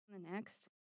next?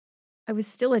 I was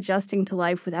still adjusting to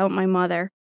life without my mother,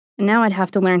 and now I'd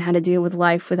have to learn how to deal with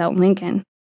life without Lincoln.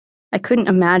 I couldn't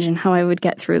imagine how I would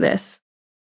get through this.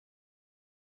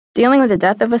 Dealing with the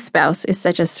death of a spouse is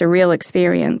such a surreal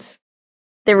experience.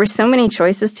 There were so many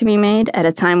choices to be made at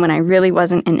a time when I really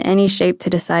wasn't in any shape to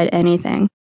decide anything.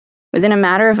 Within a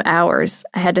matter of hours,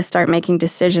 I had to start making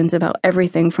decisions about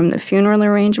everything from the funeral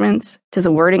arrangements to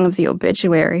the wording of the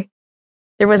obituary.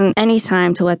 There wasn't any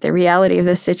time to let the reality of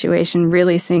this situation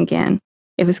really sink in.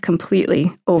 It was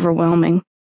completely overwhelming.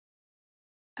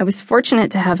 I was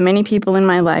fortunate to have many people in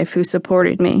my life who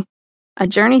supported me. A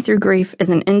journey through grief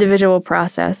is an individual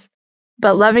process,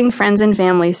 but loving friends and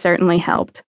family certainly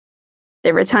helped.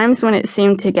 There were times when it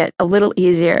seemed to get a little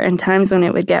easier and times when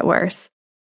it would get worse.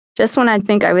 Just when I'd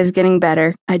think I was getting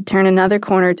better, I'd turn another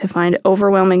corner to find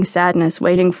overwhelming sadness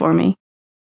waiting for me.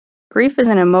 Grief is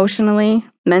an emotionally,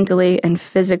 mentally, and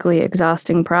physically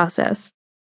exhausting process.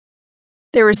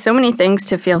 There were so many things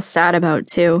to feel sad about,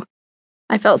 too.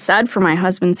 I felt sad for my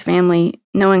husband's family,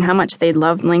 knowing how much they'd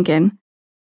loved Lincoln.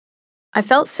 I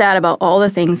felt sad about all the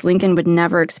things Lincoln would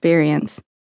never experience.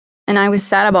 And I was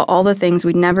sad about all the things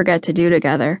we'd never get to do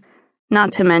together,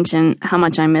 not to mention how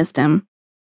much I missed him.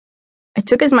 I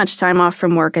took as much time off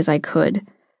from work as I could.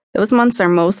 Those months are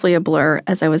mostly a blur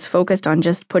as I was focused on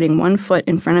just putting one foot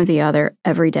in front of the other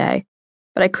every day.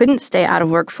 But I couldn't stay out of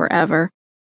work forever.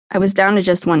 I was down to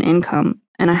just one income,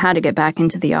 and I had to get back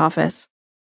into the office.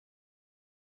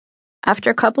 After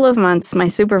a couple of months, my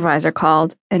supervisor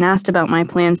called and asked about my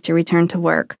plans to return to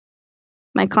work.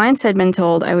 My clients had been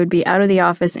told I would be out of the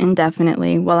office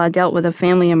indefinitely while I dealt with a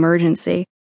family emergency.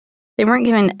 They weren't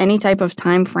given any type of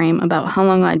time frame about how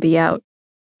long I'd be out,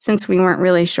 since we weren't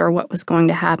really sure what was going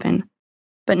to happen.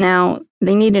 But now,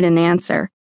 they needed an answer.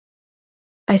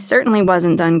 I certainly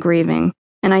wasn't done grieving,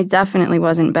 and I definitely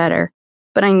wasn't better,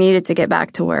 but I needed to get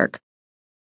back to work.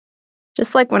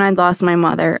 Just like when I'd lost my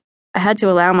mother, I had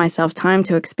to allow myself time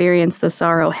to experience the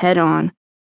sorrow head-on.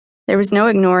 There was no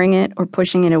ignoring it or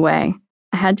pushing it away.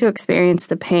 I had to experience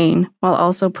the pain while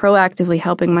also proactively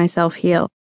helping myself heal.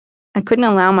 I couldn't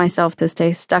allow myself to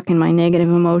stay stuck in my negative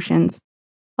emotions.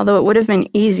 Although it would have been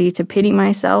easy to pity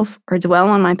myself or dwell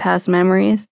on my past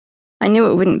memories, I knew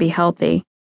it wouldn't be healthy.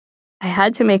 I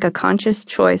had to make a conscious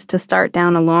choice to start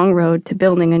down a long road to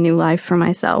building a new life for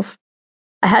myself.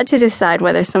 I had to decide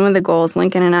whether some of the goals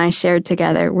Lincoln and I shared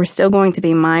together were still going to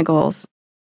be my goals.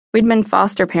 We'd been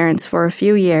foster parents for a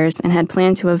few years and had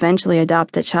planned to eventually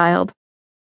adopt a child.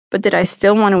 But did I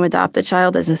still want to adopt a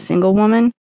child as a single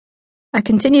woman? I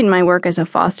continued my work as a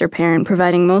foster parent,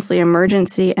 providing mostly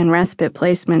emergency and respite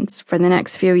placements for the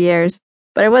next few years,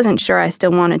 but I wasn't sure I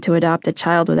still wanted to adopt a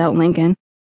child without Lincoln.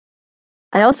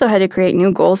 I also had to create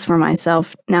new goals for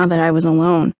myself now that I was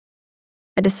alone.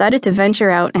 I decided to venture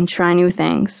out and try new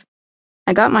things.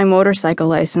 I got my motorcycle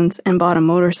license and bought a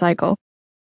motorcycle.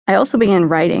 I also began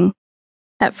writing.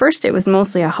 At first it was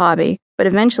mostly a hobby, but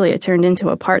eventually it turned into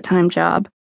a part-time job.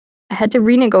 I had to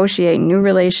renegotiate new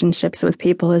relationships with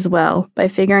people as well by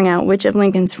figuring out which of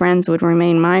Lincoln's friends would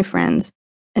remain my friends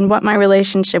and what my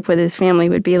relationship with his family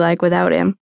would be like without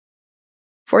him.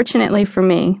 Fortunately for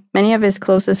me, many of his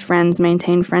closest friends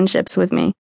maintained friendships with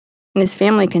me, and his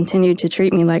family continued to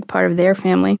treat me like part of their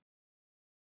family.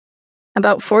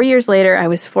 About 4 years later, I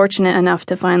was fortunate enough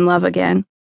to find love again,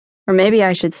 or maybe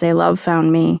I should say love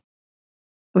found me.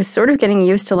 I was sort of getting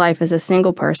used to life as a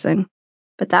single person.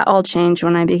 But that all changed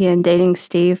when I began dating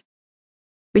Steve.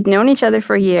 We'd known each other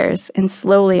for years, and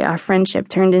slowly our friendship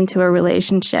turned into a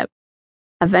relationship.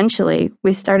 Eventually,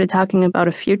 we started talking about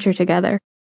a future together.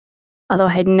 Although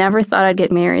I'd never thought I'd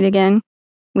get married again,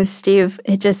 with Steve,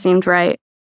 it just seemed right.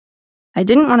 I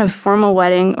didn't want a formal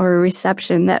wedding or a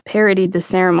reception that parodied the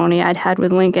ceremony I'd had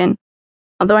with Lincoln.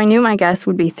 Although I knew my guests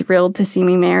would be thrilled to see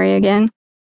me marry again,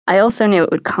 I also knew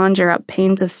it would conjure up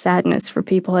pains of sadness for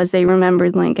people as they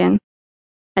remembered Lincoln.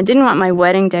 I didn't want my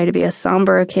wedding day to be a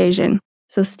somber occasion,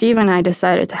 so Steve and I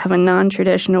decided to have a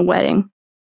non-traditional wedding.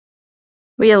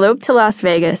 We eloped to Las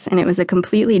Vegas, and it was a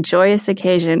completely joyous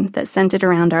occasion that centered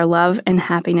around our love and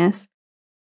happiness.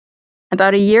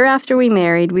 About a year after we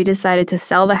married, we decided to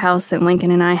sell the house that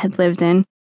Lincoln and I had lived in,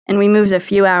 and we moved a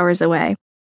few hours away.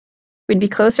 We'd be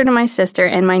closer to my sister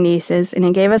and my nieces, and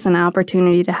it gave us an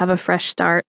opportunity to have a fresh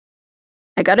start.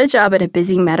 I got a job at a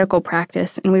busy medical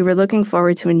practice, and we were looking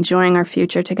forward to enjoying our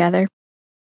future together.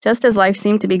 Just as life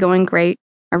seemed to be going great,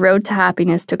 our road to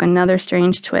happiness took another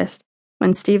strange twist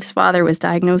when Steve's father was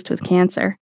diagnosed with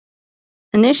cancer.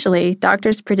 Initially,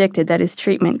 doctors predicted that his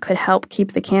treatment could help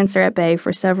keep the cancer at bay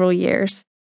for several years.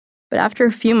 But after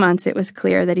a few months, it was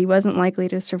clear that he wasn't likely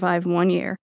to survive 1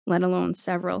 year, let alone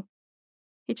several.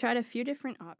 He tried a few different options.